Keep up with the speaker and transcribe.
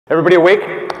Everybody awake?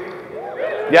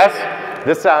 Yes?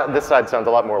 This side sounds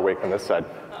a lot more awake than this side.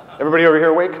 Everybody over here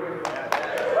awake?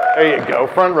 There you go,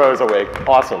 front row's awake.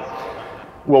 Awesome.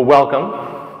 Well,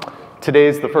 welcome.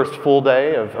 Today's the first full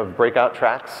day of breakout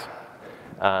tracks.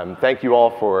 Thank you all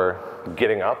for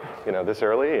getting up, this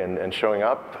early and showing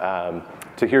up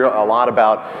to hear a lot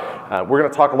about, we're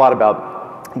going to talk a lot about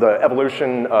the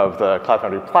evolution of the Cloud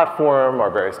Foundry platform,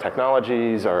 our various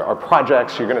technologies, our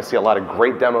projects. You're going to see a lot of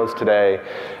great demos today.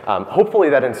 Hopefully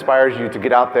that inspires you to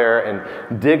get out there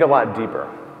and dig a lot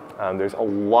deeper. There's a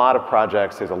lot of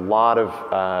projects, there's a lot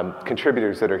of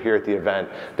contributors that are here at the event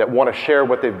that want to share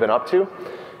what they've been up to,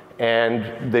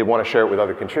 and they want to share it with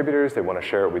other contributors, they want to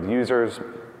share it with users.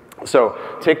 So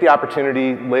take the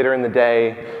opportunity later in the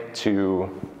day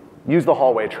to use the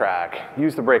hallway track,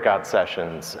 use the breakout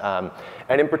sessions,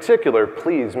 and in particular,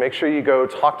 please make sure you go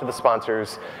talk to the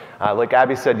sponsors. Like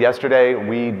Abby said yesterday,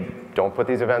 we don't put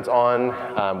these events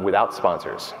on without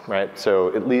sponsors, right?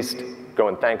 So at least go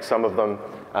and thank some of them.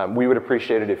 We would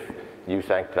appreciate it if you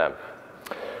thanked them.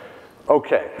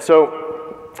 Okay,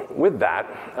 so with that,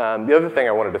 the other thing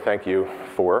I wanted to thank you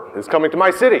for is coming to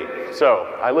my city.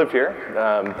 So I live here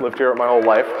my whole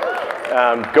life.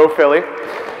 Go Philly.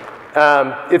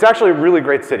 It's actually a really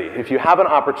great city. If you have an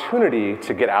opportunity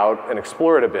to get out and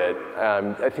explore it a bit,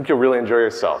 I think you'll really enjoy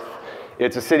yourself.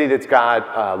 It's a city that's got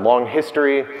a long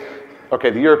history. Okay,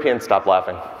 the Europeans, stop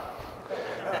laughing.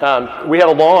 We have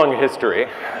a long history.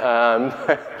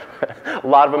 A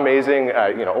lot of amazing,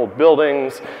 old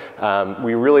buildings.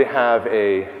 We really have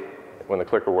when the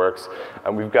clicker works,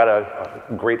 we've got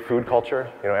a great food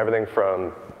culture. Everything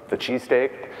from the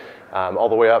cheesesteak all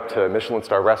the way up to Michelin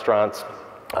star restaurants.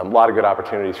 A lot of good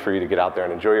opportunities for you to get out there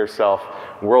and enjoy yourself.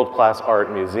 World-class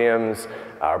art museums.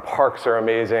 Our parks are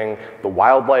amazing. The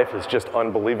wildlife is just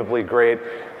unbelievably great.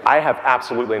 I have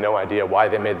absolutely no idea why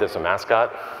they made this a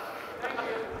mascot.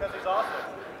 Because he's awesome.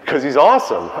 Because he's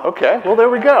awesome. Okay, well, there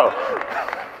we go.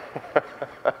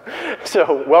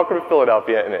 So welcome to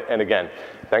Philadelphia, and again,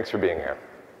 thanks for being here.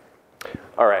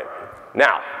 All right,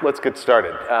 now let's get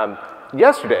started.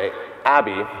 Yesterday,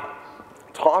 Abby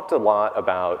talked a lot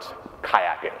about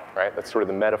kayaking, right? That's sort of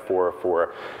the metaphor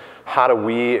for how do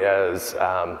we as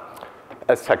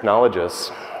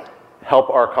technologists help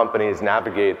our companies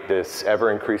navigate this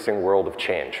ever-increasing world of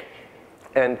change.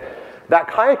 And that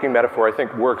kayaking metaphor, I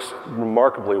think, works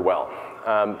remarkably well.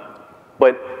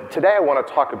 But today I want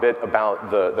to talk a bit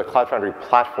about the Cloud Foundry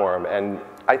platform and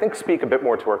I think speak a bit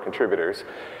more to our contributors,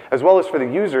 as well as for the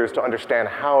users to understand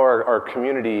how our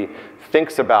community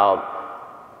thinks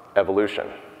about evolution.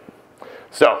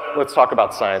 So let's talk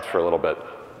about science for a little bit.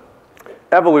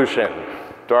 Evolution,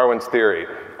 Darwin's theory,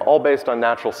 all based on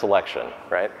natural selection,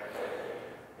 right?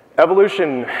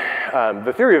 Evolution,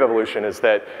 the theory of evolution is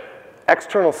that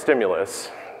external stimulus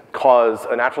cause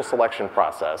a natural selection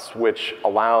process which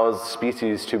allows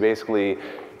species to basically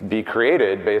be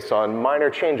created based on minor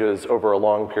changes over a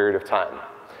long period of time.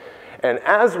 And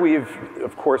as we've,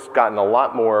 of course, gotten a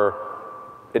lot more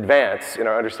advanced in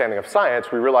our understanding of science,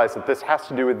 we realize that this has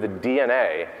to do with the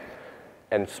DNA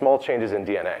and small changes in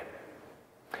DNA.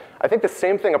 I think the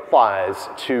same thing applies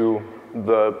to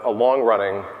a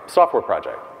long-running software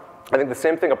project. I think the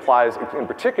same thing applies in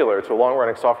particular to a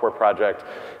long-running software project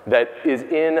that is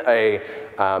in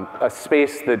a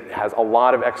space that has a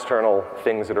lot of external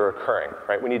things that are occurring,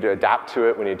 right? We need to adapt to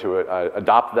it, we need to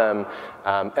adopt them,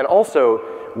 and also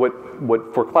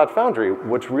for Cloud Foundry,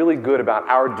 what's really good about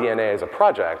our DNA as a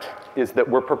project is that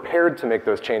we're prepared to make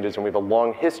those changes, and we have a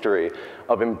long history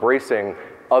of embracing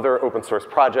other open source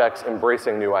projects,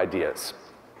 embracing new ideas.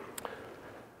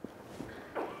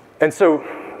 And so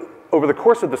over the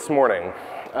course of this morning,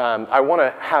 I want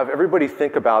to have everybody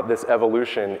think about this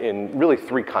evolution in really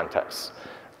three contexts.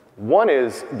 One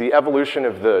is the evolution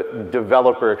of the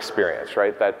developer experience,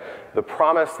 right? That the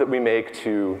promise that we make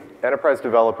to enterprise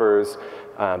developers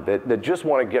that just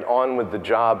want to get on with the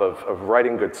job of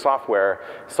writing good software,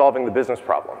 solving the business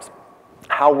problems,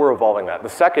 how we're evolving that. The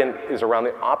second is around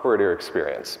the operator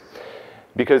experience.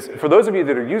 Because for those of you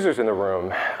that are users in the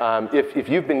room, if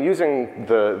you've been using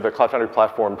the Cloud Foundry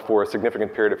platform for a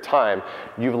significant period of time,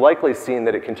 you've likely seen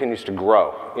that it continues to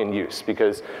grow in use.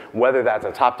 Because whether that's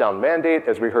a top-down mandate,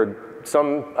 as we heard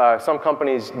some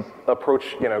companies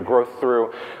approach growth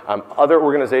through, other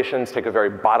organizations take a very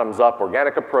bottoms-up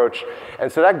organic approach.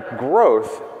 And so that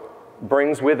growth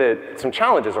brings with it some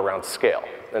challenges around scale.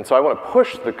 And so I want to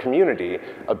push the community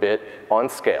a bit on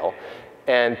scale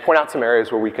and point out some areas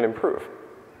where we can improve.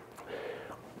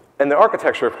 And the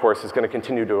architecture, of course, is going to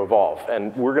continue to evolve,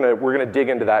 and we're going to dig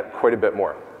into that quite a bit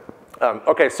more.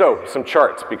 Okay, so some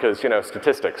charts, because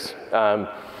statistics.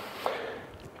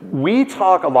 We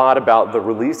talk a lot about the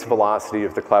release velocity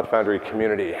of the Cloud Foundry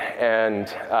community, and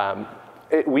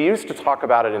we used to talk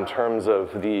about it in terms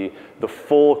of the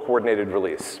full coordinated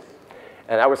release.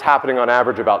 And that was happening on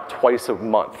average about twice a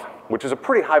month, which is a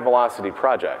pretty high velocity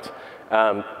project.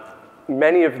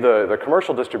 Many of the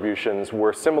commercial distributions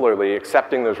were similarly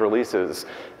accepting those releases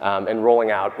and rolling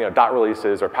out dot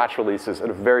releases or patch releases at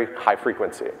a very high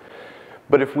frequency.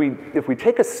 But if we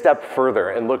take a step further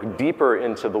and look deeper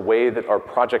into the way that our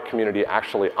project community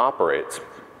actually operates,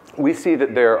 we see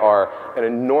that there are an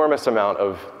enormous amount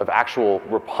of actual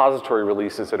repository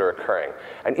releases that are occurring.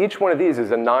 And each one of these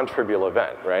is a non-trivial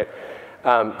event, right?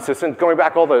 So since going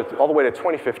back all the way to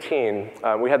 2015,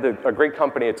 we had a great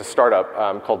company, it's a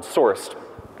startup called Sourced,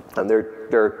 and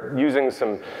they're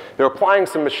applying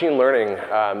some machine learning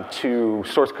to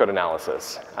source code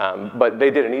analysis. But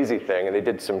they did an easy thing, and they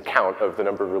did some count of the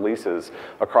number of releases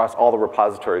across all the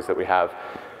repositories that we have.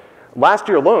 Last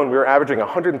year alone, we were averaging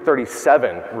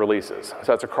 137 releases, so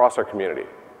that's across our community.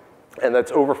 And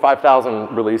that's over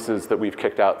 5,000 releases that we've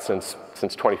kicked out since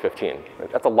 2015.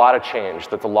 That's a lot of change.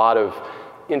 That's a lot of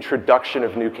introduction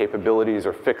of new capabilities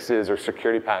or fixes or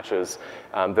security patches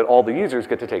that all the users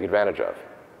get to take advantage of.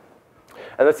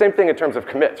 And the same thing in terms of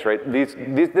commits, right?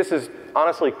 This is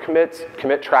honestly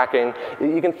commit tracking.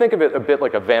 You can think of it a bit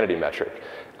like a vanity metric.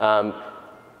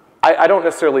 I don't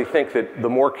necessarily think that the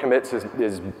more commits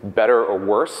is better or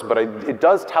worse, but it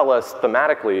does tell us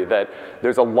thematically that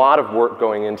there's a lot of work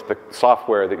going into the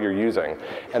software that you're using,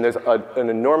 and there's an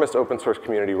enormous open source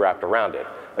community wrapped around it.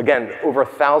 Again, over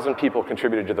 1,000 people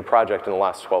contributed to the project in the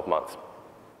last 12 months.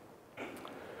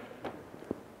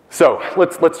 So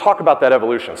let's talk about that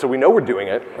evolution. So we know we're doing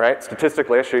it, right?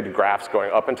 Statistically, I showed you graphs going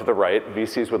up and to the right.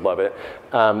 VCs would love it.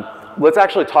 Let's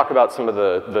actually talk about some of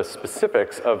the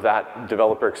specifics of that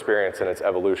developer experience and its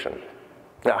evolution.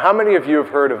 Now, how many of you have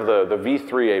heard of the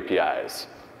V3 APIs?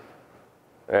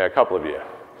 Yeah, a couple of you.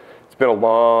 It's been a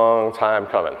long time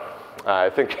coming. I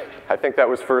think that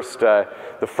was the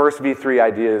first V3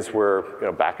 ideas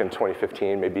were back in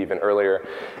 2015, maybe even earlier.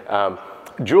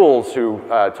 Julz, who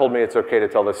told me it's okay to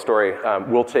tell this story,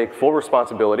 will take full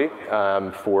responsibility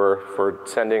for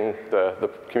sending the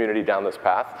community down this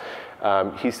path.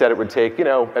 He said it would take,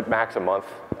 at max a month.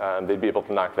 They'd be able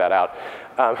to knock that out.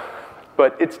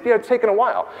 But it's taken a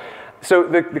while. So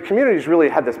the community's really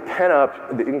had this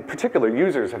pent-up, in particular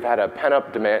users have had a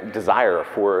pent-up desire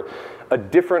for a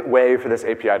different way for this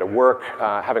API to work,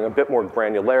 having a bit more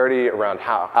granularity around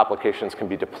how applications can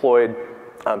be deployed.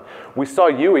 We saw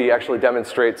Yui actually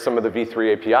demonstrate some of the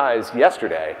V3 APIs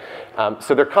yesterday,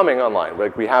 so they're coming online.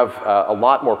 Like, we have a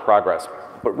lot more progress.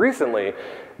 But recently,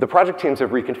 the project teams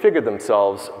have reconfigured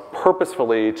themselves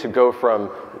purposefully to go from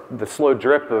the slow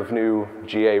drip of new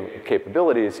GA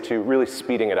capabilities to really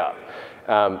speeding it up.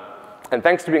 And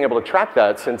thanks to being able to track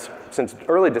that, since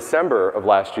early December of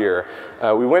last year,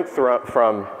 we went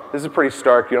from, this is pretty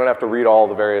stark, you don't have to read all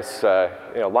the various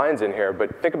lines in here,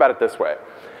 but think about it this way.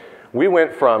 We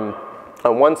went from,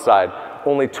 on one side,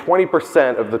 only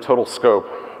 20% of the total scope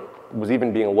was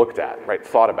even being looked at, right,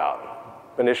 thought about,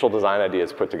 initial design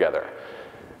ideas put together,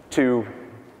 to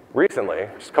recently,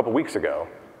 just a couple weeks ago,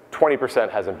 20%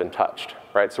 hasn't been touched,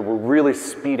 right? So we're really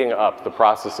speeding up the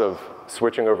process of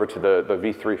switching over to the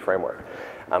V3 framework.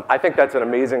 I think that's an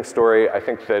amazing story. I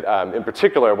think that, in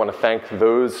particular, I want to thank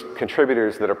those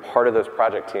contributors that are part of those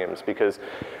project teams, because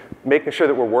making sure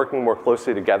that we're working more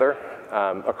closely together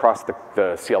across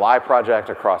the CLI project,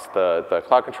 across the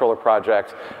Cloud Controller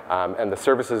project, and the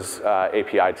services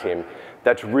API team,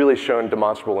 that's really shown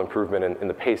demonstrable improvement in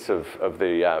the pace of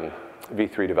the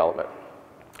V3 development.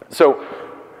 So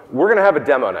we're going to have a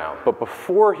demo now, but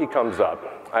before he comes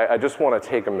up, I just want to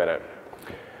take a minute.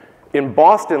 In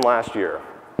Boston last year,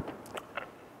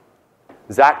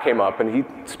 Zach came up, and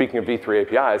speaking of V3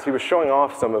 APIs, he was showing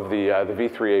off some of the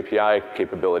V3 API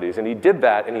capabilities, and he did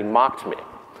that, and he mocked me.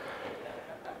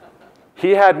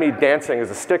 He had me dancing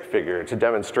as a stick figure to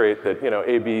demonstrate that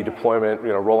A/B deployment,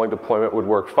 rolling deployment would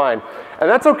work fine, and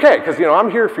that's okay, because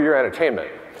I'm here for your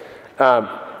entertainment.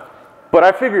 But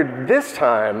I figured this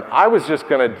time I was just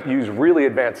going to use really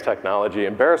advanced technology,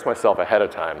 embarrass myself ahead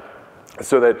of time,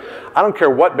 so that I don't care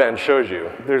what Ben shows you,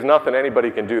 there's nothing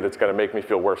anybody can do that's going to make me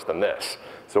feel worse than this.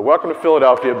 So welcome to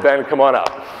Philadelphia. Ben, come on up.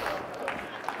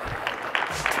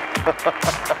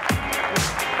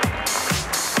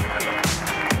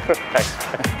 Thanks.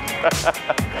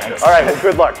 All right, well,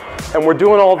 good luck. And we're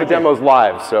doing all the demos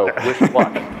live, so wish you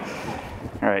luck.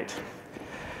 All right.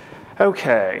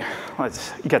 Okay,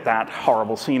 let's get that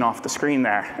horrible scene off the screen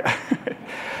there.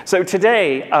 So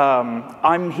today,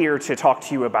 I'm here to talk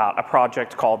to you about a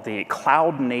project called the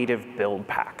Cloud Native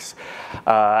Buildpacks.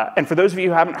 And for those of you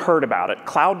who haven't heard about it,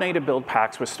 Cloud Native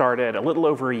Buildpacks was started a little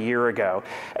over a year ago.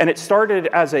 And it started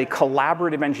as a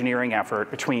collaborative engineering effort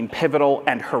between Pivotal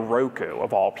and Heroku,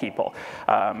 of all people.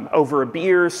 Over a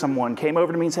beer, someone came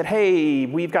over to me and said, hey,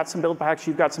 we've got some Buildpacks,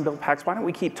 you've got some Buildpacks. Why don't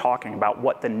we keep talking about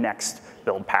what the next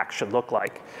Buildpack should look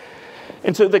like?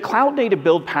 And so the Cloud Native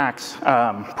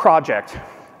Buildpacks project,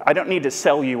 I don't need to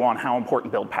sell you on how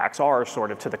important Buildpacks are sort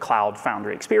of to the Cloud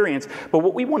Foundry experience, but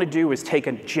what we want to do is take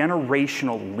a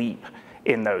generational leap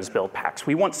in those Buildpacks.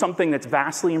 We want something that's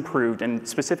vastly improved and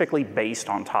specifically based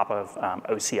on top of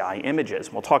OCI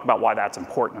images. We'll talk about why that's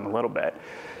important in a little bit.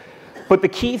 But the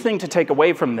key thing to take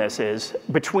away from this is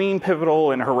between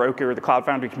Pivotal and Heroku, or the Cloud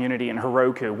Foundry community and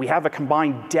Heroku, we have a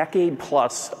combined decade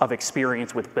plus of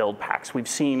experience with Buildpacks. We've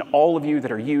seen all of you that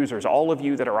are users, all of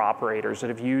you that are operators that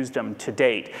have used them to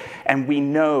date, and we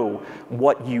know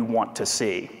what you want to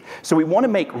see. So we want to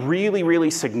make really,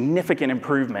 really significant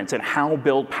improvements in how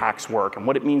Buildpacks work and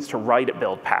what it means to write a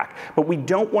Buildpack, but we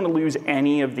don't want to lose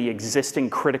any of the existing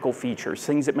critical features,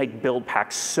 things that make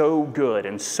Buildpacks so good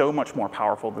and so much more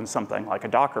powerful than something like a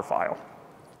Docker file.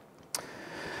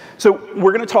 So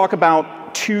we're going to talk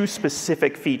about two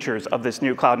specific features of this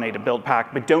new Cloud Native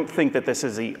Buildpack, but don't think that this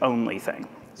is the only thing.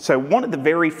 So one of the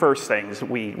very first things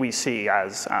we see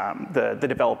as the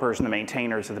developers and the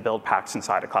maintainers of the Buildpacks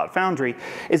inside of Cloud Foundry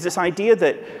is this idea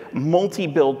that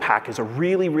multi-Buildpack is a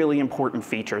really, really important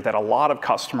feature that a lot of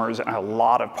customers and a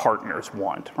lot of partners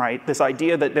want, right? This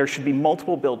idea that there should be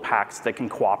multiple Buildpacks that can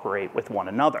cooperate with one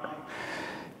another.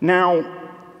 Now,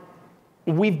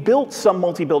 we've built some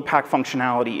multi-Buildpack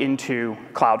functionality into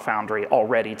Cloud Foundry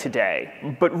already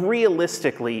today, but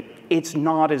realistically, it's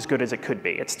not as good as it could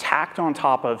be. It's tacked on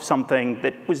top of something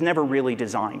that was never really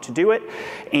designed to do it,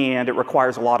 and it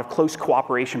requires a lot of close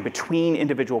cooperation between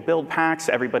individual Buildpacks,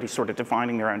 everybody sort of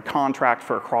defining their own contract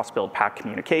for cross-Buildpack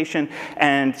communication,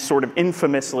 and sort of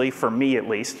infamously, for me at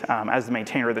least, as the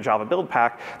maintainer of the Java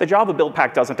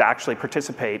Buildpack doesn't actually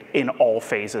participate in all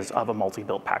phases of a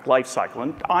multi-Buildpack lifecycle,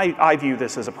 and I view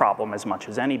this as a problem as much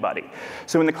as anybody.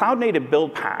 So in the Cloud Native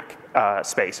Buildpack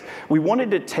space, we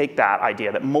wanted to take that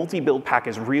idea that multi-Buildpack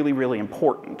is really, really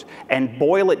important and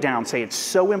boil it down, say it's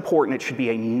so important it should be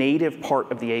a native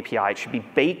part of the API. It should be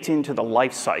baked into the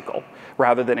lifecycle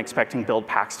rather than expecting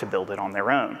Buildpacks to build it on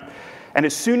their own. And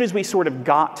as soon as we sort of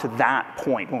got to that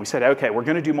point, when we said, okay, we're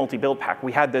going to do multi-Buildpack,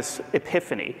 we had this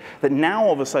epiphany that now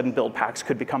all of a sudden Buildpacks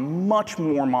could become much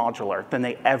more modular than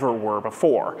they ever were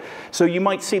before. So you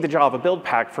might see the Java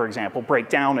Buildpack, for example, break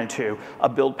down into a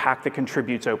Buildpack that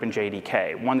contributes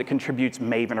OpenJDK, one that contributes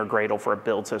Maven or Gradle for a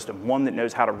build system, one that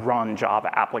knows how to run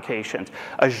Java applications,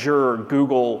 Azure,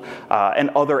 Google, and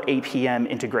other APM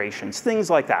integrations, things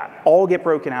like that, all get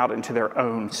broken out into their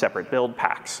own separate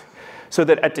Buildpacks. So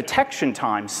that at detection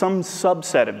time, some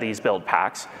subset of these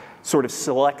Buildpacks sort of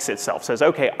selects itself, says,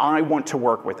 okay, I want to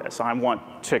work with this. I want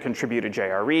to contribute a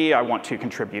JRE, I want to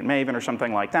contribute Maven or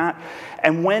something like that.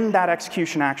 And when that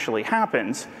execution actually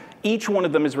happens, each one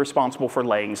of them is responsible for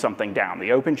laying something down.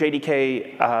 The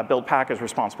OpenJDK Buildpack is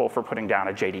responsible for putting down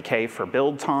a JDK for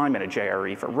build time and a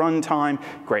JRE for runtime.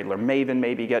 Gradle or Maven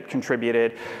maybe get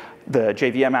contributed. The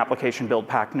JVM application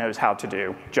Buildpack knows how to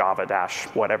do Java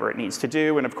 - whatever it needs to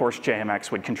do, and of course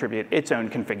JMX would contribute its own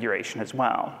configuration as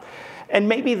well. And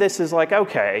maybe this is like,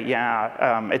 okay,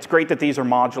 yeah, it's great that these are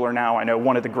modular now. I know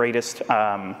one of the greatest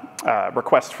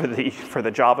requests for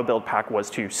the Java Buildpack was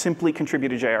to simply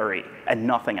contribute a JRE and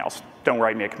nothing else. Don't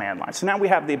write me a command line. So now we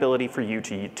have the ability for you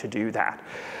to do that.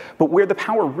 But where the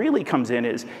power really comes in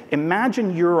is,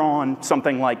 imagine you're on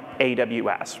something like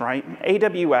AWS, right?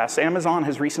 AWS, Amazon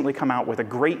has recently come out with a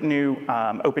great new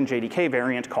OpenJDK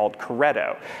variant called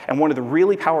Corretto. And one of the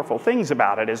really powerful things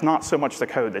about it is not so much the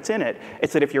code that's in it,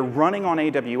 it's that if you're running on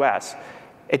AWS,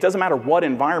 it doesn't matter what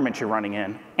environment you're running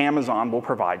in, Amazon will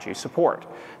provide you support.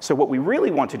 So what we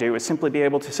really want to do is simply be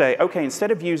able to say, okay,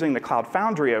 instead of using the Cloud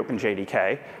Foundry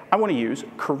OpenJDK, I want to use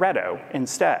Corretto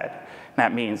instead.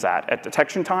 That means that at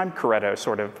detection time, Corretto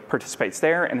sort of participates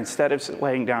there, and instead of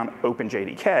laying down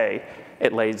OpenJDK,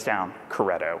 it lays down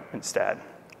Corretto instead.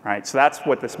 Right? So that's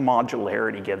what this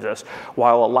modularity gives us,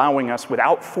 while allowing us,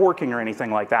 without forking or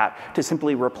anything like that, to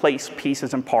simply replace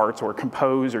pieces and parts or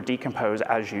compose or decompose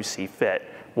as you see fit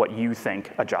what you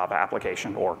think a Java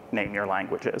application or name your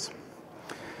language is.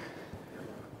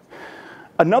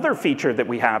 Another feature that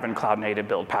we have in Cloud Native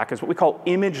Buildpack is what we call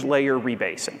image layer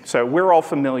rebasing. So we're all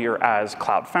familiar as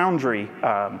Cloud Foundry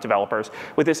developers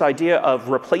with this idea of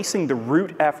replacing the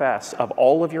root FS of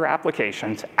all of your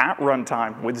applications at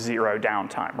runtime with zero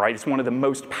downtime, right? It's one of the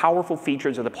most powerful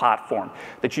features of the platform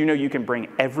that you can bring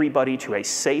everybody to a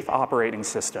safe operating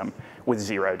system with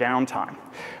zero downtime.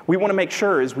 We want to make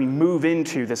sure as we move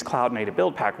into this Cloud Native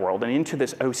Buildpack world and into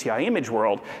this OCI image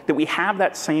world that we have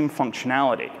that same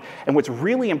functionality. And what's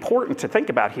really important to think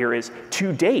about here is,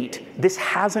 to date, this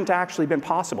hasn't actually been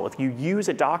possible. If you use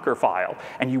a Docker file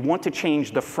and you want to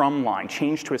change the from line,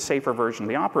 change to a safer version of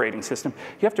the operating system,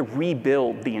 you have to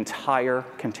rebuild the entire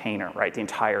container, right, the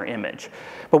entire image.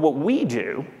 But what we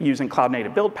do using Cloud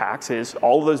Native Buildpacks is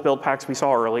all of those buildpacks we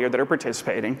saw earlier that are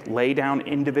participating lay down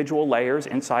individual layers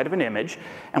inside of an image,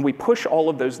 and we push all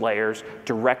of those layers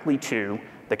directly to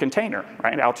the container,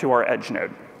 right, out to our edge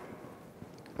node.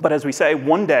 But as we say,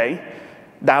 one day,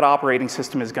 that operating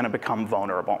system is going to become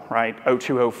vulnerable, right?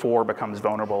 0204 becomes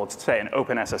vulnerable. Let's say an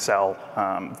OpenSSL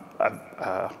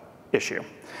issue.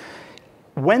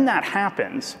 When that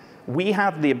happens, we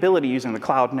have the ability using the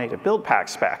Cloud Native Buildpack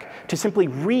spec to simply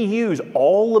reuse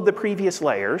all of the previous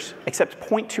layers except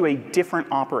point to a different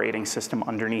operating system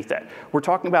underneath it. We're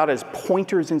talking about as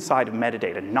pointers inside of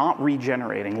metadata, not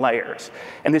regenerating layers.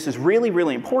 And this is really,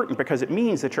 really important because it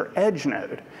means that your edge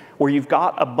node, where you've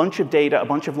got a bunch of data, a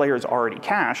bunch of layers already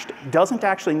cached, doesn't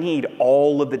actually need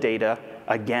all of the data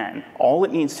again. All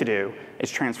it needs to do is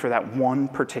transfer that one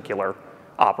particular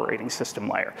operating system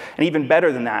layer. And even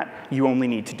better than that, you only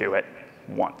need to do it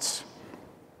once.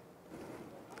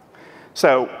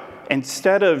 So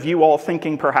instead of you all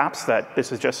thinking perhaps that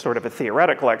this is just sort of a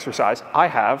theoretical exercise, I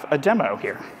have a demo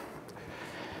here.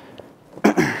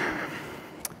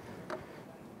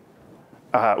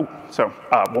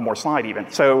 One more slide even.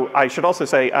 So I should also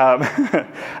say that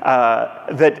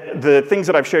the things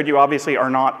that I've showed you obviously are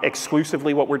not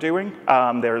exclusively what we're doing.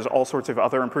 There's all sorts of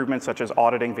other improvements such as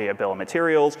auditing via bill of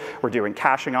materials. We're doing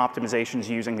caching optimizations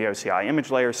using the OCI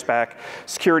image layer spec,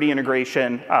 security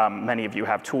integration. Many of you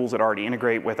have tools that already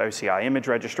integrate with OCI image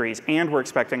registries, and we're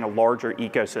expecting a larger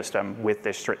ecosystem with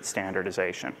this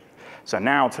standardization. So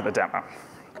now to the demo.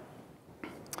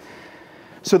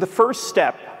 So the first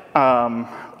step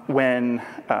when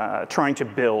trying to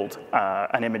build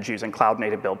an image using Cloud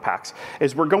Native Buildpacks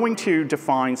is we're going to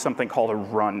define something called a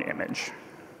run image.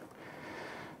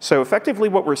 So effectively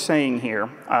what we're saying here,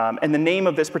 and the name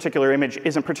of this particular image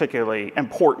isn't particularly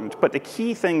important, but the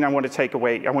key thing I want you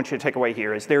to take away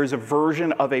here is there is a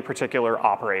version of a particular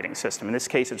operating system. In this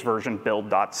case, it's version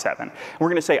build.7. We're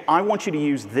going to say, I want you to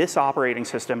use this operating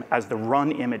system as the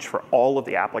run image for all of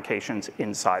the applications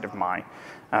inside of my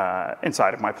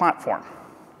platform.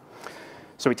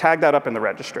 So we tag that up in the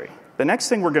registry. The next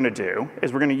thing we're going to do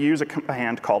is we're going to use a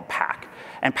command called pack.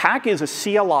 And pack is a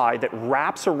CLI that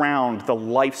wraps around the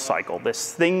life cycle,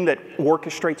 this thing that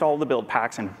orchestrates all the build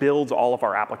packs and builds all of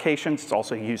our applications. It's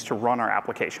also used to run our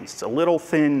applications. It's a little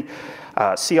thin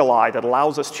CLI that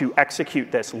allows us to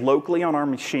execute this locally on our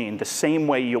machine the same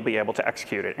way you'll be able to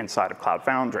execute it inside of Cloud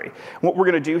Foundry. What we're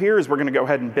going to do here is we're going to go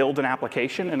ahead and build an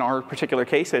application. In our particular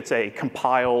case, it's a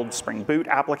compiled Spring Boot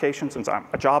application since I'm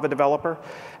a Java developer,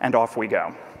 and off we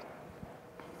go.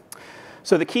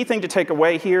 So the key thing to take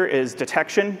away here is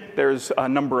detection. There's a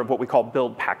number of what we call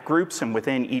build pack groups, and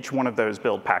within each one of those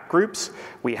build pack groups,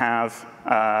 we have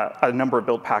a number of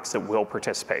build packs that will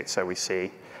participate. So we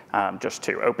see just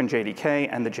two, OpenJDK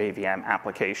and the JVM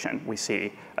application. We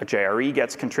see a JRE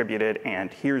gets contributed,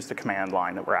 and here's the command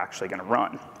line that we're actually going to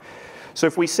run. So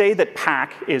if we say that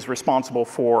pack is responsible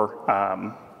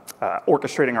for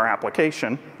orchestrating our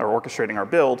application, or orchestrating our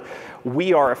build,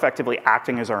 we are effectively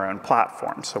acting as our own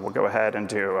platform. So we'll go ahead and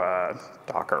do a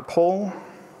Docker pull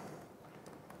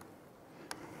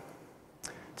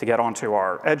to get onto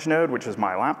our edge node, which is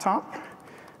my laptop. And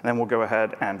then we'll go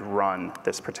ahead and run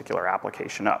this particular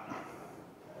application up.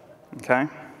 Okay?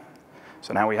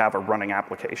 So now we have a running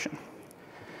application.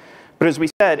 But as we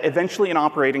said, eventually an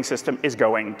operating system is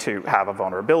going to have a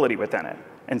vulnerability within it.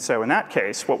 And so in that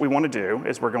case, what we want to do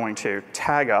is we're going to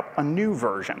tag up a new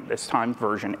version, this time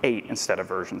version 8 instead of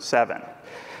version 7.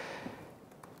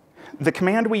 The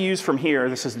command we use from here,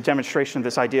 this is a demonstration of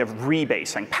this idea of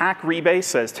rebasing. Pack rebase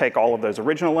says take all of those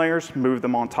original layers, move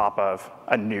them on top of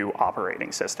a new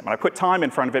operating system. And I put time in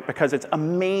front of it because it's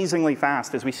amazingly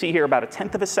fast. As we see here, about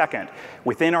 1/10 of a second,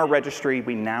 within our registry,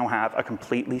 we now have a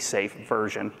completely safe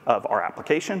version of our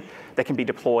application that can be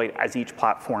deployed as each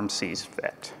platform sees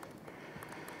fit.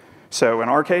 So in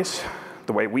our case,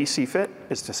 the way we see fit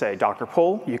is to say Docker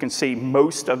pull. You can see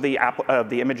most of the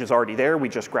image is already there. We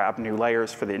just grab new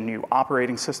layers for the new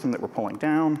operating system that we're pulling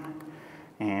down.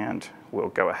 And we'll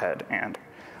go ahead and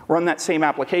run that same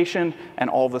application, and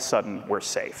all of a sudden, we're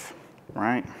safe,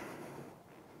 right?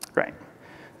 Great.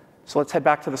 So let's head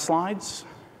back to the slides.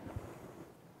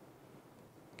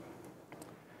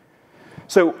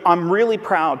 So I'm really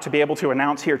proud to be able to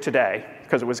announce here today,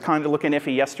 because it was kind of looking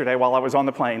iffy yesterday while I was on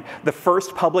the plane, the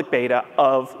first public beta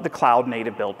of the Cloud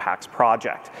Native Buildpacks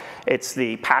project. It's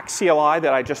the Pack CLI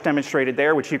that I just demonstrated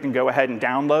there, which you can go ahead and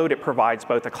download. It provides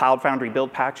both the Cloud Foundry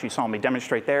Buildpacks you saw me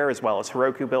demonstrate there, as well as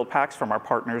Heroku Buildpacks from our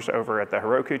partners over at the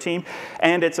Heroku team.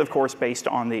 And it's, of course, based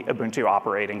on the Ubuntu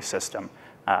operating system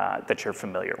that you're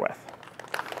familiar with.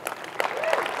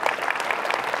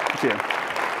 Thank you.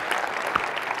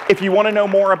 If you want to know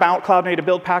more about Cloud Native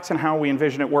Buildpacks and how we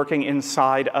envision it working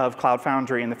inside of Cloud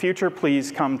Foundry in the future,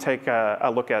 please come take a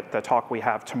look at the talk we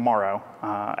have tomorrow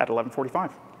at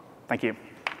 11:45. Thank you.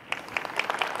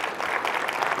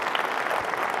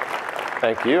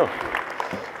 Thank you.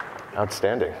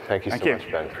 Outstanding. Thank you so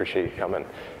much, Ben. Appreciate you coming.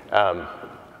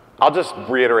 I'll just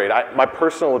reiterate, my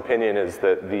personal opinion is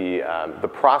that the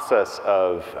process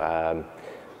of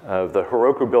the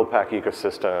Heroku Buildpack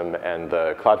ecosystem and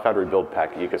the Cloud Foundry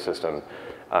Buildpack ecosystem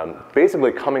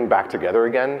basically coming back together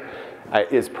again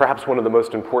is perhaps one of the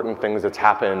most important things that's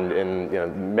happened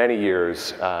in many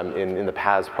years in the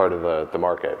PaaS part of the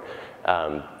market.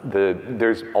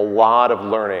 There's a lot of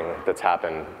learning that's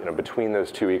happened between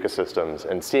those two ecosystems,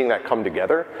 and seeing that come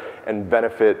together and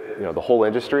benefit the whole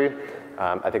industry.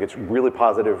 I think it's really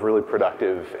positive, really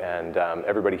productive, and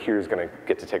everybody here is going to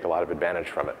get to take a lot of advantage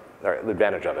from it, or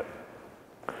advantage of it.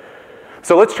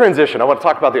 So let's transition. I want to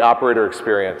talk about the operator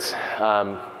experience.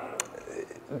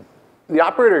 The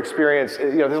operator experience,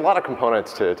 there's a lot of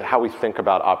components to how we think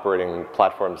about operating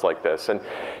platforms like this. And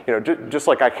just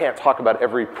like I can't talk about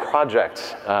every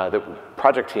project, the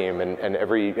project team and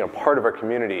every part of our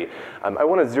community, I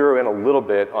want to zero in a little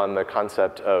bit on the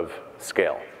concept of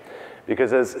scale.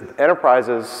 Because as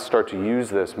enterprises start to use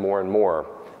this more and more,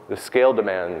 the scale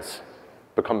demands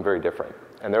become very different.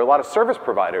 And there are a lot of service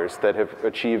providers that have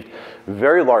achieved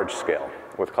very large scale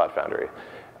with Cloud Foundry.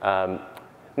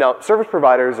 Now, service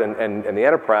providers and the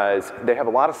enterprise, they have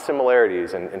a lot of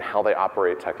similarities in how they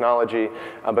operate technology,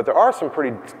 but there are some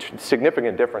pretty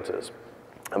significant differences.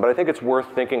 But I think it's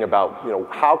worth thinking about,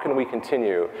 how can we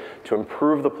continue to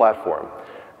improve the platform?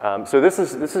 So this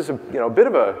is a bit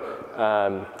of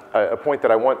a point that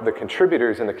I want the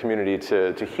contributors in the community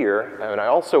to hear, and I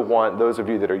also want those of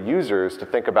you that are users to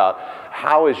think about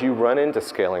how, as you run into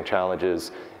scaling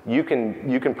challenges, you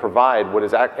can provide what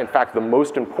is in fact the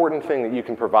most important thing that you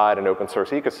can provide in an open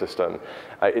source ecosystem.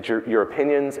 It's your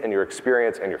opinions and your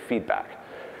experience and your feedback.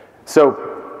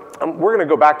 So we're going to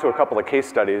go back to a couple of case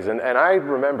studies, and I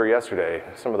remember yesterday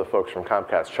some of the folks from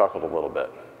Comcast chuckled a little bit.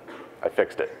 I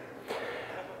fixed it.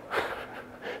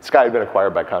 Sky had been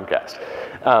acquired by Comcast.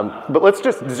 But let's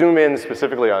just zoom in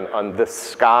specifically on the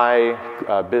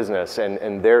Sky business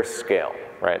and their scale,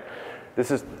 right? This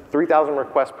is 3,000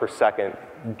 requests per second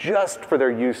just for their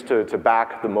use to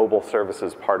back the mobile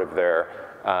services part of their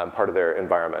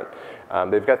environment.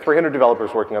 They've got 300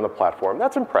 developers working on the platform.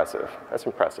 That's impressive. That's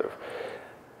impressive.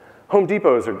 Home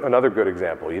Depot is another good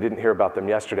example. You didn't hear about them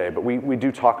yesterday, but we do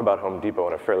talk about Home Depot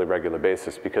on a fairly regular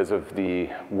basis because of the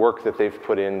work that they've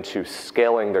put into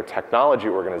scaling their technology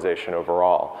organization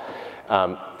overall.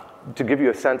 To give you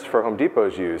a sense for Home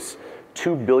Depot's use,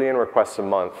 2 billion requests a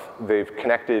month. They've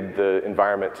connected the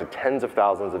environment to tens of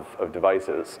thousands of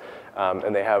devices,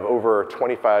 and they have over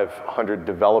 2,500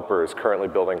 developers currently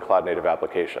building cloud-native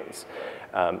applications.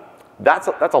 That's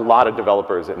a lot of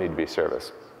developers that need to be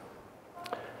serviced.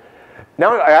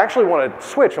 Now I actually want to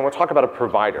switch and we'll talk about a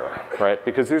provider, right?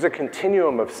 Because there's a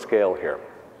continuum of scale here.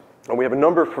 And we have a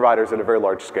number of providers at a very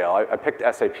large scale. I picked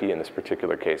SAP in this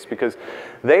particular case because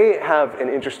they have an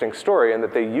interesting story in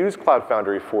that they use Cloud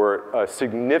Foundry for a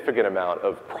significant amount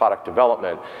of product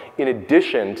development in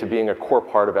addition to being a core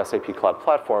part of SAP Cloud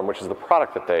Platform, which is the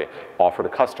product that they offer to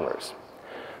customers.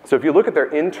 So if you look at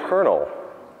their internal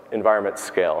environment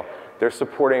scale, they're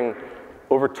supporting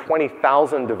over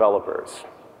 20,000 developers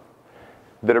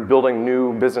that are building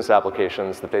new business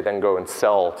applications that they then go and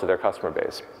sell to their customer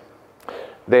base.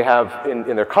 They have,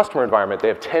 in their customer environment, they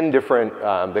have 10 different,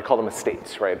 they call them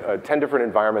estates, right? 10 different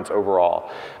environments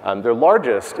overall. Their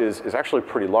largest is actually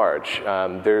pretty large.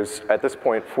 There's, at this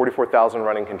point, 44,000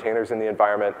 running containers in the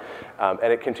environment,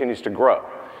 and it continues to grow.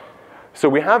 So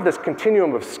we have this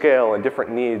continuum of scale and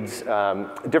different needs.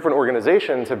 Different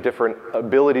organizations have different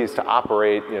abilities to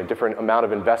operate, different amount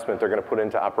of investment they're going to put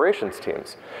into operations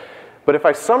teams. But if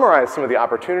I summarize some of the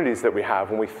opportunities that we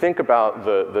have when we think about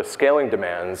the scaling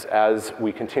demands as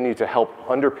we continue to help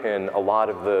underpin a lot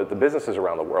of the businesses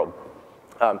around the world,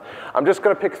 I'm just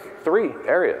going to pick 3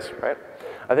 areas, right?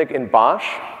 I think in BOSH,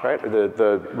 right,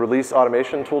 the release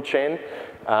automation tool chain,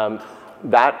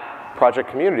 that project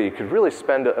community could really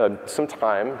spend some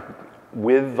time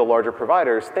with the larger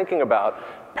providers thinking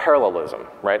about parallelism,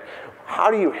 right? How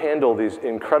do you handle these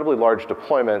incredibly large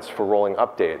deployments for rolling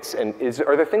updates? And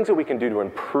are there things that we can do to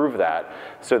improve that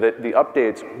so that the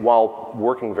updates, while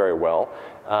working very well,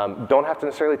 don't have to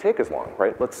necessarily take as long,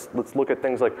 right? Let's look at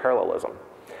things like parallelism.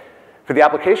 For the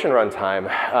application runtime,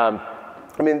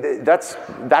 I mean, that's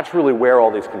really where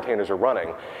all these containers are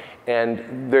running.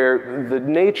 And the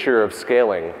nature of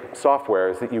scaling software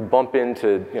is that you bump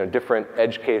into different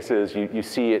edge cases, you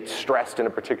see it stressed in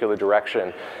a particular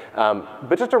direction.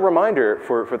 But just a reminder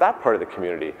for that part of the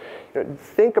community,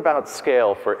 think about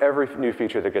scale for every new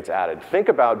feature that gets added. Think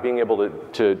about being able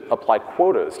to apply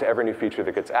quotas to every new feature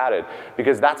that gets added,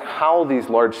 because that's how these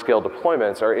large-scale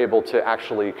deployments are able to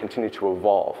actually continue to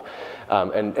evolve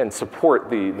and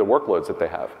support the workloads that they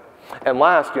have. And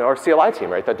last, our CLI team,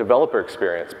 right, that developer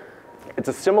experience. It's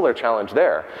a similar challenge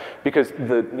there, because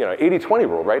the 80-20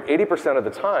 rule, right? 80% of the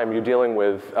time you're dealing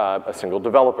with a single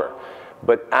developer.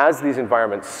 But as these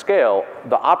environments scale,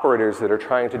 the operators that are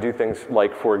trying to do things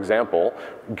like, for example,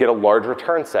 get a large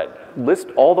return set, list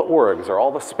all the orgs or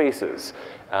all the spaces,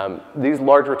 these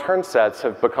large return sets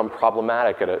have become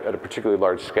problematic at a particularly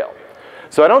large scale.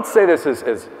 So I don't say this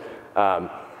as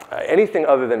anything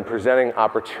other than presenting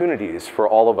opportunities for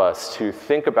all of us to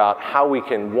think about how we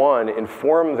can, 1,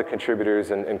 inform the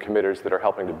contributors and committers that are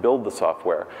helping to build the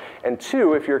software, and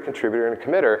 2, if you're a contributor and a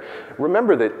committer,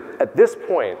 remember that at this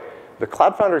point, the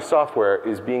Cloud Foundry software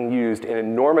is being used in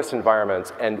enormous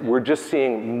environments, and we're just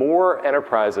seeing more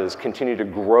enterprises continue to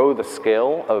grow the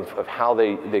scale of how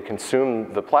they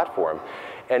consume the platform.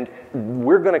 And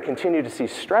we're going to continue to see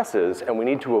stresses, and we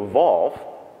need to evolve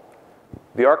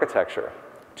the architecture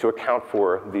to account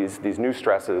for these new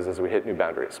stresses as we hit new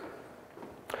boundaries.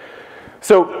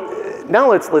 So now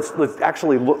let's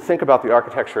actually think about the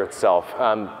architecture itself.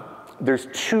 There's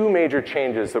 2 major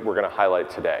changes that we're going to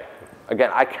highlight today. Again,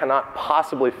 I cannot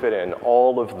possibly fit in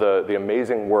all of the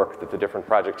amazing work that the different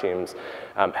project teams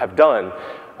have done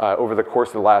over the course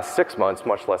of the last 6 months,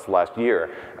 much less the last year.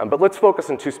 But let's focus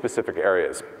on 2 specific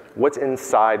areas. What's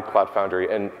inside Cloud Foundry,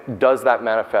 and does that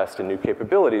manifest in new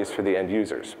capabilities for the end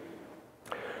users?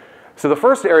 So the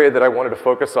first area that I wanted to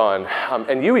focus on,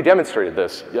 and Yui demonstrated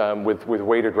this with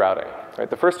weighted routing. Right?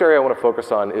 The first area I want to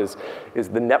focus on is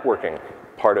the networking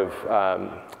part of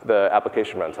the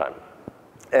application runtime.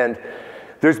 And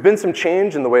there's been some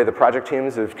change in the way the project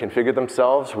teams have configured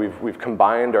themselves. We've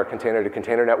combined our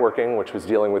container-to-container networking, which was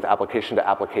dealing with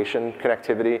application-to-application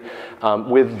connectivity,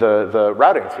 with the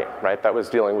routing team, right? That was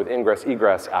dealing with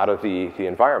ingress-egress out of the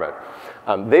environment.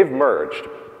 They've merged.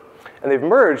 And they've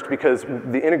merged because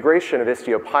the integration of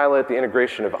Istio Pilot, the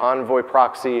integration of Envoy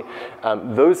Proxy,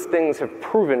 those things have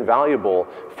proven valuable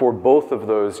for both of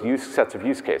those sets of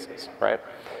use cases, right?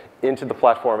 Into the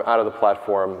platform, out of the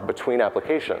platform, between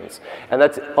applications. And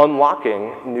that's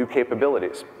unlocking new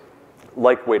capabilities,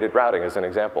 like weighted routing as an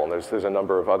example. And there's a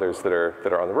number of others that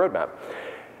are on the roadmap.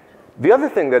 The other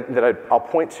thing that I'll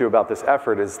point to about this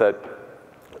effort is that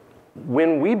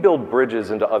when we build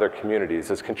bridges into other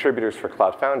communities as contributors for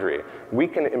Cloud Foundry, we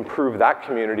can improve that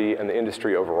community and the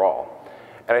industry overall.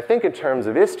 And I think in terms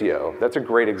of Istio, that's a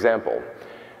great example.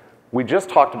 We just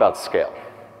talked about scale.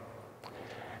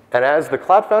 And as the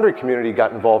Cloud Foundry community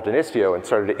got involved in Istio and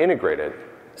started to integrate it,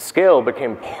 scale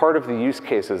became part of the use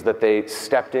cases that they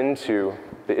stepped into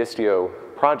the Istio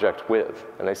project with.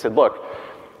 And they said, look,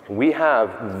 we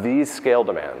have these scale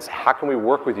demands. How can we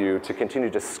work with you to continue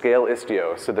to scale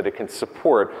Istio so that it can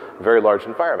support very large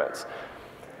environments?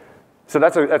 So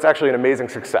that's actually an amazing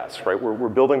success, right? We're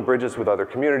building bridges with other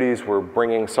communities. We're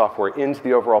bringing software into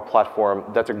the overall platform.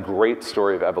 That's a great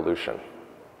story of evolution.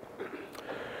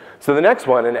 So the next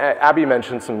one, and Abby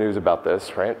mentioned some news about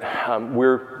this, right?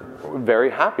 We're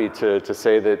very happy to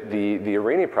say that the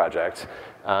Eirini project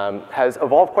has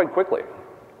evolved quite quickly.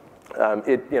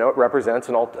 It represents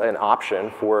an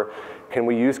option for, can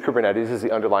we use Kubernetes as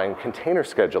the underlying container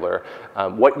scheduler?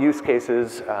 What use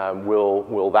cases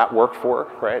will that work for,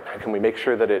 right? Can we make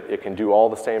sure that it can do all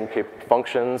the same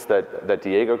functions that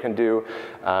Diego can do?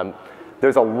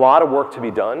 There's a lot of work to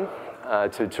be done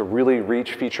to really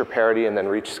reach feature parity and then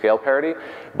reach scale parity,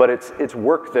 but it's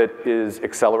work that is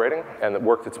accelerating and the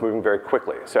work that's moving very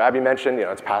quickly. So Abby mentioned,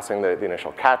 it's passing the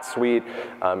initial CAT suite.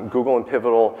 Google and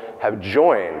Pivotal have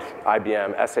joined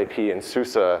IBM, SAP, and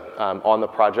SUSE on the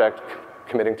project,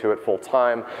 committing to it full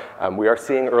time. We are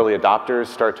seeing early adopters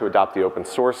start to adopt the open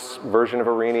source version of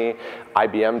Eirini.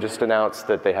 IBM just announced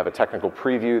that they have a technical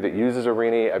preview that uses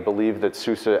Eirini. I believe that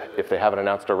SUSE, if they haven't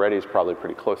announced already, is probably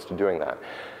pretty close to doing that.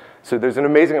 So there's an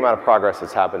amazing amount of progress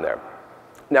that's happened there.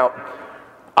 Now,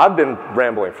 I've been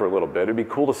rambling for a little bit. It'd be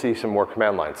cool to see some more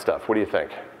command line stuff. What do you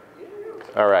think?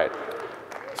 All right.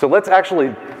 So let's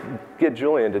actually get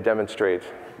Julian to demonstrate,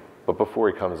 but before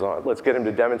he comes on, let's get him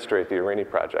to demonstrate the Eirini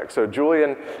project. So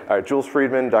Julz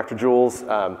Friedman, Dr. Julz,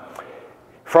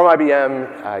 from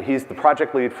IBM, he's the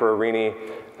project lead for Eirini.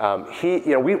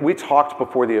 We talked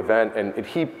before the event, and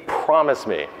he promised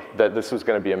me that this was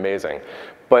going to be amazing.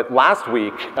 But last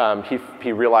week,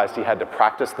 he realized he had to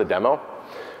practice the demo.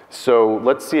 So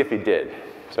let's see if he did.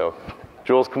 So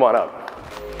Julz, come on up.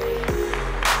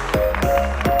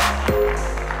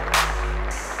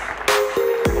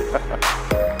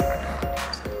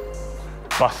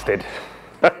 Busted.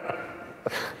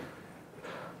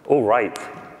 All right.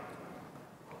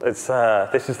 This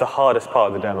is the hardest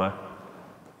part of the demo,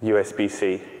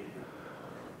 USB-C.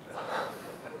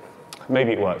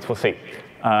 Maybe it works, we'll see.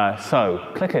 So,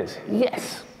 clickers,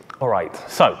 yes. All right,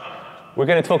 so we're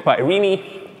going to talk about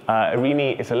Eirini.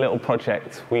 Eirini is a little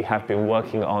project we have been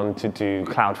working on to do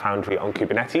Cloud Foundry on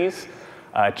Kubernetes.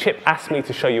 Chip asked me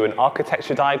to show you an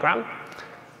architecture diagram.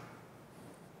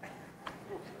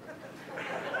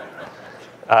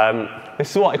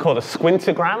 This is what I call a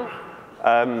squintogram.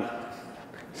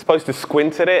 Supposed to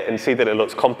squint at it and see that it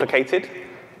looks complicated.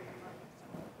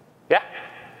 Yeah?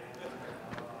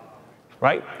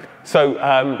 Right? So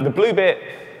the blue bit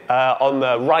on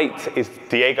the right is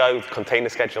Diego, the container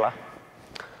scheduler.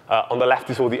 On the left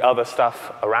is all the other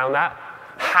stuff around that.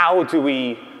 How do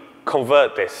we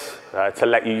convert this to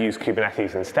let you use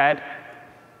Kubernetes instead?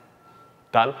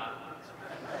 Done?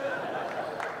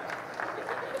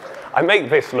 I make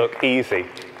this look easy.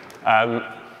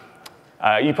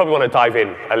 You probably want to dive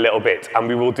in a little bit, and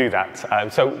we will do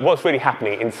that. So what's really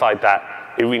happening inside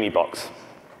that Eirini box?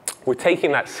 We're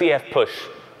taking that CF push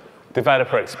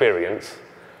developer experience.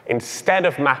 Instead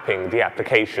of mapping the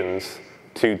applications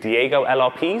to Diego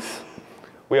LRPs,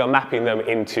 we are mapping them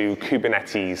into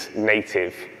Kubernetes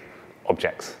native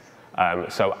objects.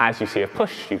 So as you see a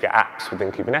push, you get apps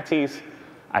within Kubernetes.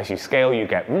 As you scale, you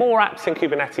get more apps in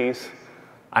Kubernetes.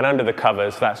 And under the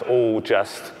covers, that's all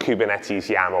just Kubernetes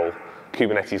YAML,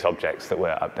 Kubernetes objects that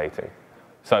we're updating.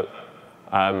 So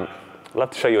I'd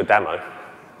love to show you a demo.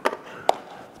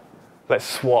 Let's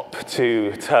swap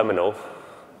to terminal.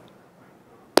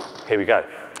 Here we go.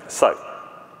 So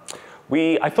so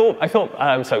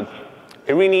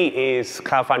Eirini is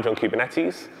Cloud Foundry on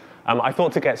Kubernetes. I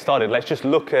thought to get started, let's just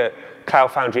look at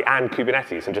Cloud Foundry and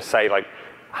Kubernetes and just say, like,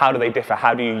 how do they differ?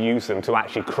 How do you use them to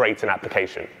actually create an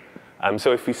application?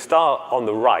 So if we start on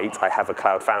the right, I have a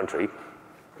Cloud Foundry.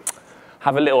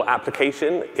 Have a little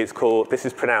application. It's called, this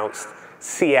is pronounced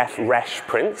CF Resh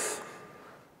Prince.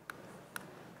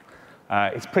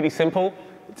 It's pretty simple.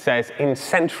 It says, in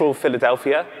central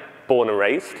Philadelphia, born and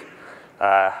raised.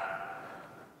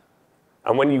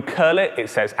 And when you curl it, it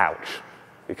says, ouch,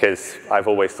 because I've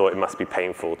always thought it must be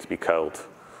painful to be curled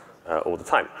all the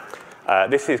time.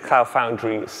 This is Cloud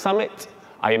Foundry Summit.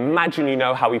 I imagine you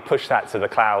know how we push that to the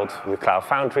cloud with Cloud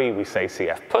Foundry. We say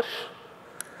CF push.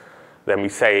 Then we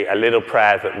say a little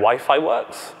prayer that Wi-Fi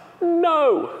works.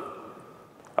 No.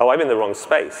 Oh, I'm in the wrong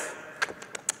space.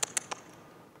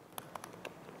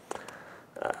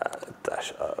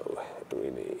 -O,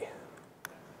 really.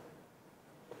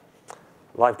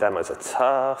 Live demos are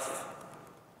tough.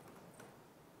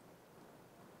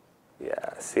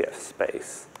 Yeah, CF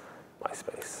space,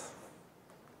 MySpace.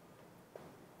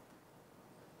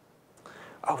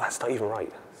 Oh, that's not even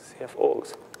right. CF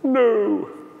orgs. No.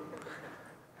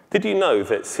 Did you know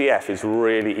that CF is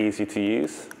really easy to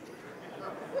use?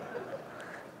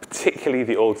 Particularly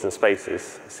the orgs and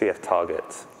spaces, CF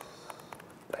target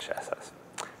 -ss.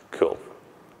 Cool.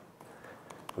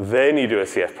 Then you do a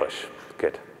CF push.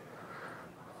 Good.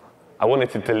 I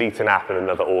wanted to delete an app in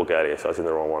another org earlier, so I was in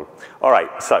the wrong one. All right,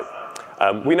 so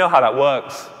we know how that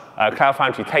works. Cloud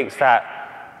Foundry takes that,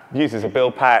 uses a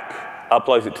build pack,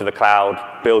 uploads it to the cloud,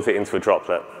 builds it into a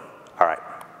droplet. All right.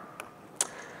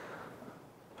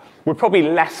 We're probably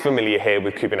less familiar here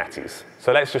with Kubernetes.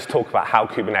 So let's just talk about how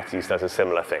Kubernetes does a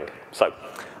similar thing. So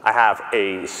I have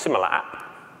a similar app.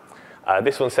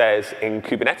 This one says, in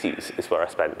Kubernetes is where I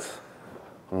spent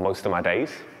most of my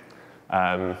days.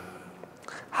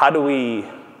 How do we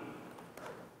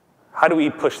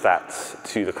push that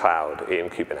to the cloud in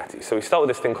Kubernetes? So we start with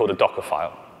this thing called a Docker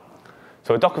file.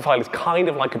 So a Docker file is kind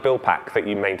of like a build pack that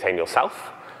you maintain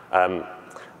yourself.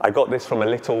 I got this from a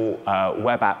little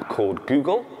web app called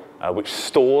Google, which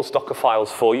stores Docker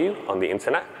files for you on the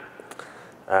internet.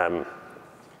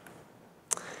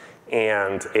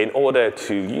 And in order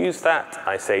to use that,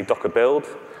 I say docker build.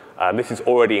 This is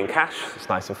already in cache. It's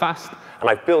nice and fast. And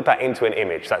I've built that into an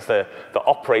image. That's the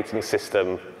operating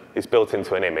system is built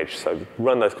into an image. So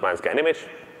run those commands, get an image.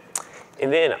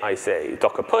 And then I say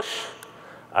docker push.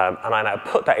 And I now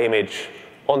put that image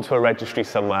onto a registry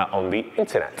somewhere on the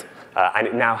internet. And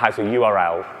it now has a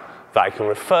URL that I can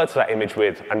refer to that image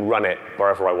with and run it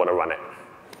wherever I want to run it.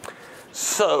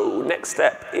 So next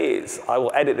step is I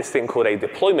will edit this thing called a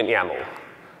deployment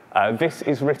YAML. This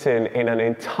is written in an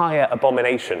entire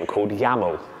abomination called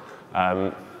YAML.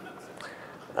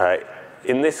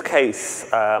 In this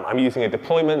case, I'm using a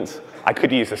deployment. I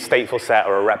could use a stateful set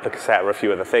or a replica set or a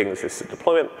few other things. This is a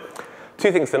deployment.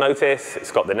 Two things to notice.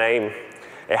 It's got the name.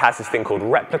 It has this thing called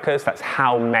replicas. That's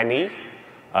how many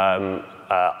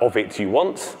of it you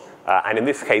want. And in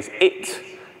this case, it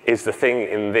is the thing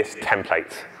in this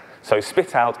template. So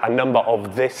spit out a number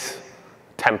of this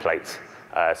template.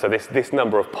 So this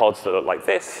number of pods that look like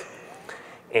this.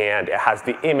 And it has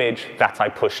the image that I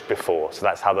pushed before. So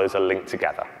that's how those are linked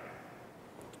together.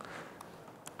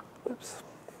 Oops.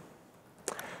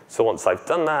 So once I've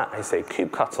done that, I say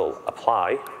kubectl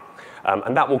apply.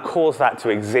 And that will cause that to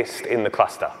exist in the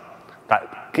cluster.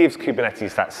 That gives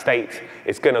Kubernetes that state.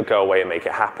 It's going to go away and make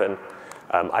it happen.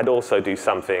 I'd also do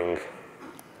something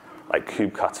like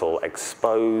kubectl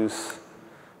expose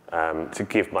to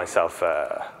give myself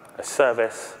a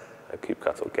service, a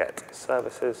kubectl get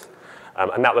services.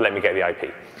 And that will let me get the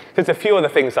IP. There's a few other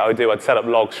things that I would do. I'd set up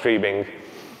log streaming,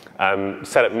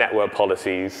 set up network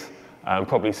policies,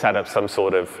 probably set up some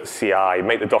sort of CI,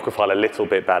 make the Docker file a little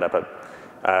bit better,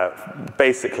 but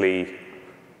basically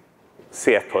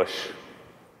CF push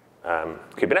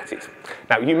Kubernetes.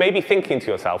 Now, you may be thinking to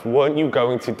yourself, weren't you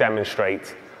going to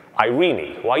demonstrate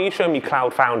Eirini? Why are you showing me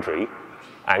Cloud Foundry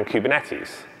and Kubernetes?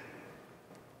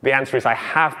 The answer is I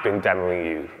have been demoing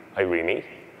you Eirini.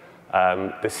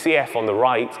 The CF on the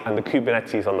right and the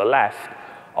Kubernetes on the left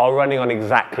are running on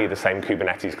exactly the same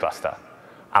Kubernetes cluster.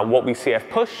 And what we CF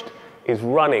pushed is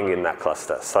running in that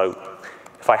cluster. So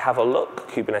if I have a look,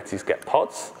 Kubernetes get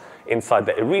pods, inside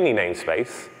the Eirini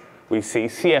namespace, we see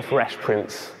CF resh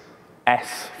prints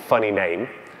S funny name.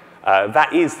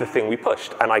 That is the thing we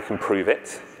pushed, and I can prove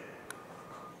it.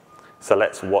 So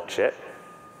let's watch it.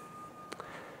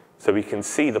 So we can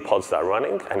see the pods that are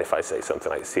running, and if I say something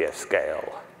like CF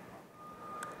scale,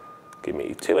 give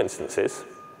me 2 instances,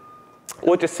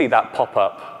 we'll just see that pop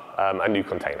up a new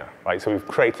container, right? So we've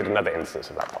created another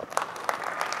instance of that pod.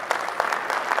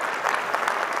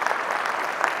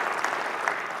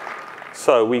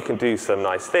 So we can do some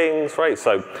nice things, right?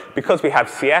 So because we have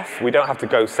CF, we don't have to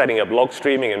go setting up log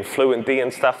streaming and fluentd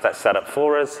and stuff. That's set up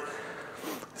for us.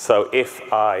 So if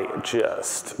I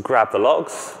just grab the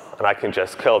logs, and I can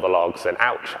just kill the logs, and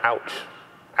ouch, ouch,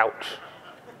 ouch,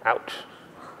 ouch,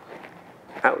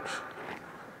 ouch.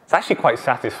 It's actually quite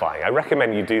satisfying. I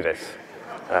recommend you do this.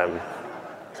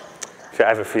 If you're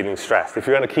ever feeling stressed. If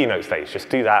you're on a keynote stage, just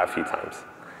do that a few times.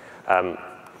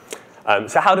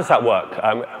 So how does that work?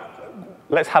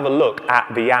 Let's have a look at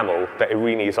the YAML that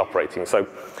Eirini is operating. So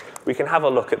we can have a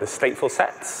look at the stateful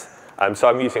sets. So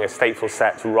I'm using a stateful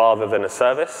set rather than a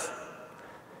service.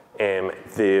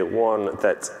 The one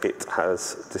that it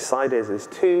has decided is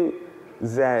 2,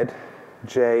 Z,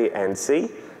 J, and C.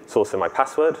 It's also my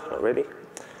password, not really.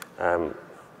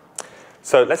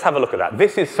 So let's have a look at that.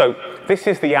 This is the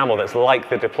YAML that's like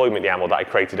the deployment YAML that I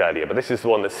created earlier, but this is the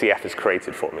one that CF has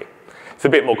created for me. It's a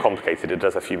bit more complicated. It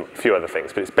does a few other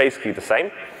things, but it's basically the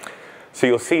same. So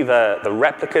you'll see the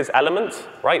replicas element,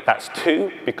 right? That's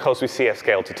 2 because we CF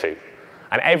scaled to 2.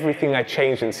 And everything I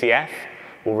change in CF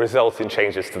will result in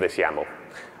changes to this YAML.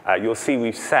 You'll see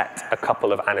we've set a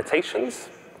couple of annotations.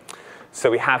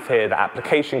 So we have here the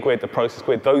application grid, the process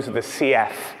grid. Those are the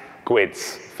CF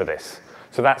grids for this.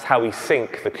 So that's how we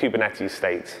sync the Kubernetes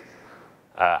state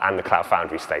and the Cloud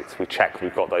Foundry states. We check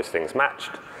we've got those things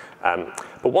matched.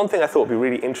 But one thing I thought would be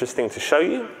really interesting to show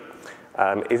you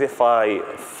is if I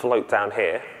float down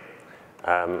here,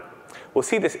 we'll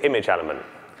see this image element.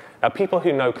 Now, people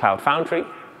who know Cloud Foundry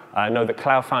know that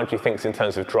Cloud Foundry thinks in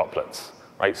terms of droplets,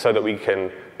 right? So that we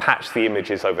can patch the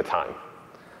images over time.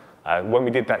 When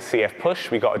we did that CF push,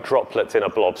 we got a droplet in a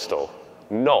blob store,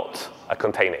 not a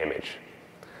container image.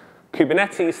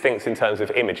 Kubernetes thinks in terms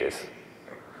of images.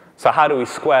 So how do we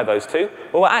square those two?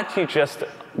 Well, we're actually just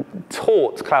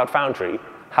taught Cloud Foundry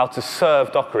how to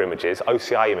serve Docker images,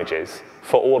 OCI images,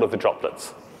 for all of the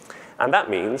droplets. And that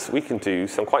means we can do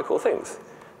some quite cool things.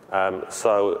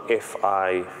 So if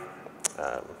I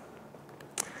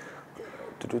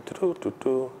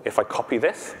If I copy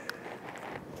this,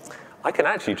 I can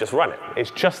actually just run it. It's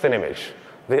just an image.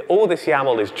 All this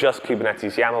YAML is just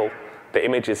Kubernetes YAML. The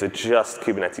images are just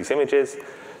Kubernetes images.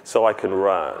 So I can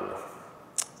run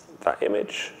that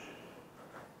image.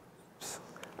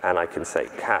 And I can say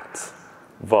cat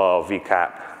var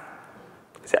vcap.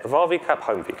 Is it var vcap,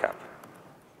 home vcap?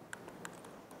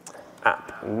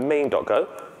 App main.go.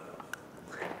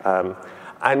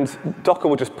 And Docker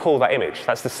will just pull that image.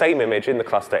 That's the same image in the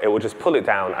cluster. It will just pull it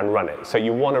down and run it. So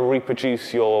you want to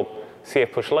reproduce your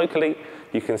CF push locally,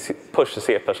 you can push the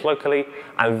CF push locally,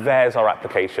 and there's our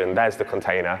application. There's the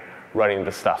container running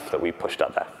the stuff that we pushed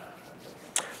up there.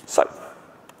 So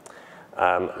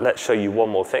let's show you one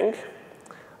more thing.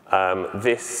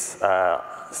 This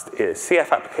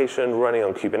CF application running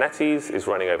on Kubernetes is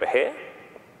running over here.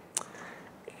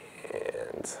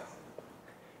 And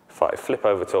if I flip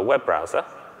over to a web browser,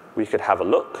 we could have a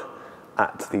look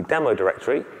at the demo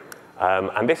directory.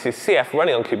 And this is CF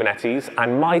running on Kubernetes,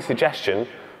 and my suggestion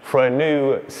for a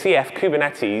new CF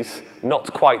Kubernetes,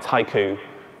 not quite haiku,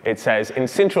 it says, in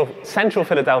central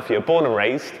Philadelphia, born and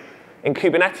raised, in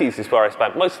Kubernetes is where I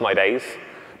spent most of my days,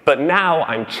 but now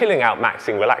I'm chilling out,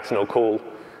 maxing, relaxing, or cool,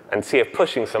 and CF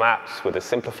pushing some apps with a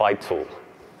simplified tool.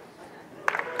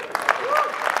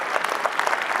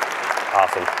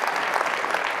 Awesome.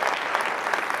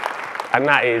 And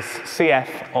that is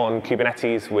CF on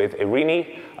Kubernetes with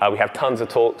Eirini. We have tons of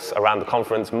talks around the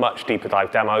conference, much deeper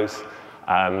dive demos.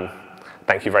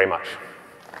 Thank you very much.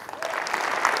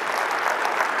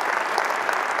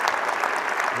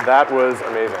 That was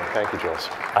amazing. Thank you, Julz.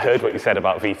 I heard what you said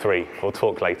about V3. We'll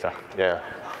talk later. Yeah,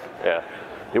 yeah.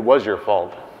 It was your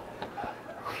fault.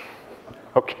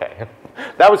 OK.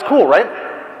 That was cool, right?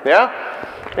 Yeah?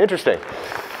 Interesting.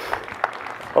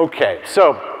 OK,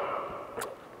 so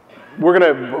we're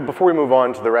going to, before we move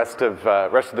on to the rest of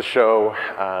the show,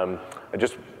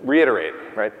 just reiterate,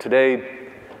 right? Today,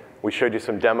 we showed you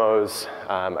some demos.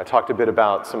 I talked a bit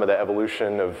about some of the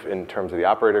evolution in terms of the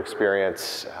operator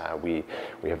experience. We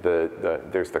have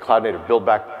there's the Cloud Native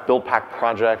Buildpack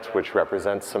project, which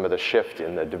represents some of the shift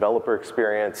in the developer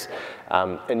experience.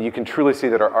 And you can truly see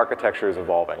that our architecture is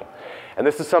evolving. And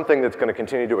this is something that's going to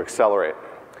continue to accelerate.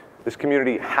 This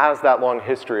community has that long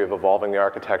history of evolving the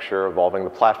architecture, evolving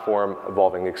the platform,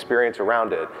 evolving the experience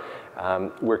around it.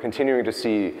 We're continuing to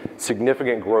see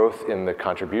significant growth in the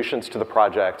contributions to the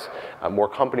project. More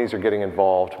companies are getting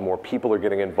involved, more people are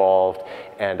getting involved,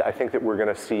 and I think that we're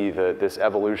going to see this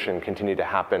evolution continue to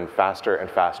happen faster and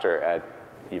faster at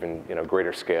even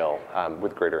greater scale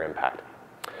with greater impact.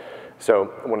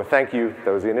 So I want to thank you.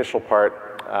 That was the initial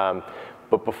part.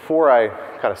 But before I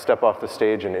kind of step off the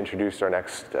stage and introduce our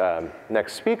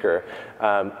next speaker,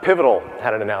 Pivotal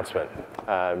had an announcement.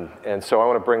 And so I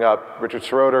want to bring up Richard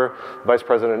Schroeder, Vice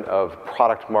President of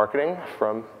Product Marketing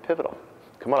from Pivotal.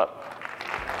 Come on up.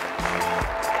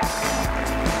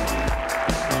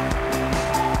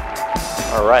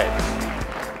 All right.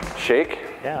 Shake.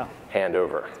 Yeah. Hand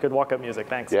over. It's good walk-up music.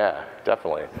 Thanks. Yeah,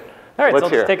 definitely. All right, so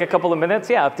I'll just take a couple of minutes.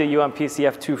 Yeah, update you on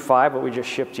PCF 2.5, what we just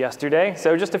shipped yesterday.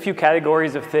 So just a few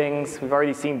categories of things. We've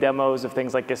already seen demos of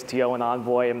things like Istio and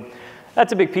Envoy, and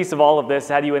that's a big piece of all of this.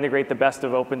 How do you integrate the best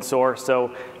of open source?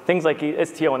 So things like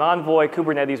Istio and Envoy,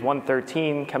 Kubernetes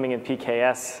 1.13 coming in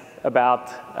PKS about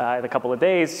in a couple of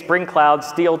days, Spring Cloud,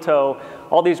 Steel Toe,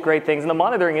 all these great things. And the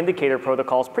monitoring indicator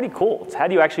protocol is pretty cool. It's how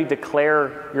do you actually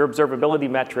declare your observability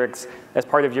metrics as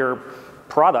part of your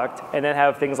product, and then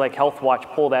have things like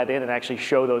HealthWatch pull that in and actually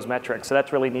show those metrics. So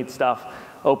that's really neat stuff,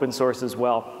 open source as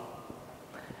well.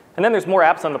 And then there's more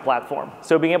apps on the platform.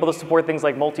 So being able to support things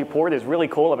like multi-port is really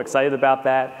cool. I'm excited about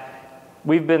that.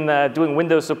 We've been doing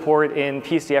Windows support in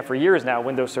PCF for years now,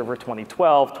 Windows Server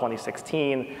 2012,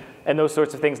 2016, and those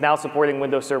sorts of things, now supporting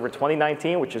Windows Server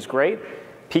 2019, which is great.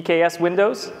 PKS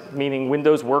Windows, meaning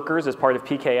Windows Workers as part of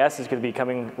PKS, is going to be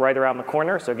coming right around the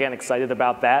corner. So again, excited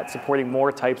about that, supporting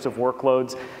more types of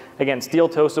workloads. Again, Steel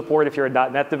Toe support if you're a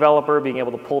 .NET developer, being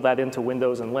able to pull that into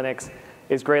Windows and Linux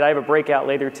is great. I have a breakout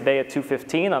later today at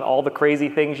 2:15 on all the crazy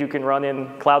things you can run in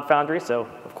Cloud Foundry. So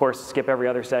of course, skip every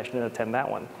other session and attend that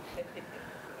one.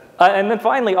 And then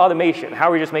finally, automation. How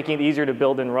are we just making it easier to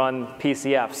build and run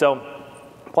PCF? So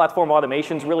platform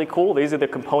automation is really cool. These are the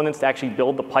components to actually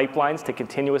build the pipelines to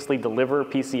continuously deliver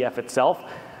PCF itself,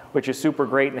 which is super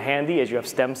great and handy as you have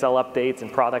stem cell updates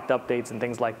and product updates and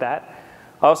things like that.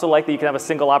 I also like that you can have a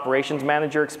single operations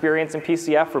manager experience in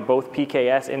PCF for both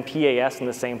PKS and PAS in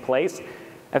the same place.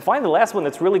 And finally, the last one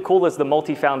that's really cool is the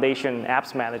multi-foundation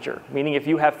apps manager, meaning if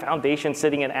you have foundation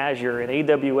sitting in Azure, in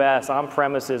AWS,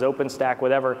 on-premises, OpenStack,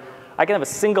 whatever, I can have a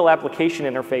single application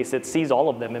interface that sees all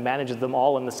of them and manages them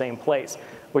all in the same place,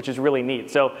 which is really neat.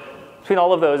 So between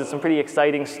all of those, it's some pretty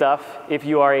exciting stuff. If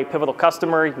you are a Pivotal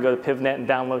customer, you can go to PivNet and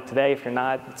download today. If you're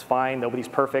not, it's fine. Nobody's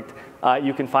perfect.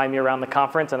 You can find me around the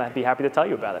conference, and I'd be happy to tell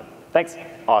you about it. Thanks.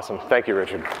 Awesome. Thank you,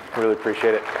 Richard. Really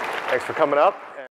appreciate it. Thanks for coming up.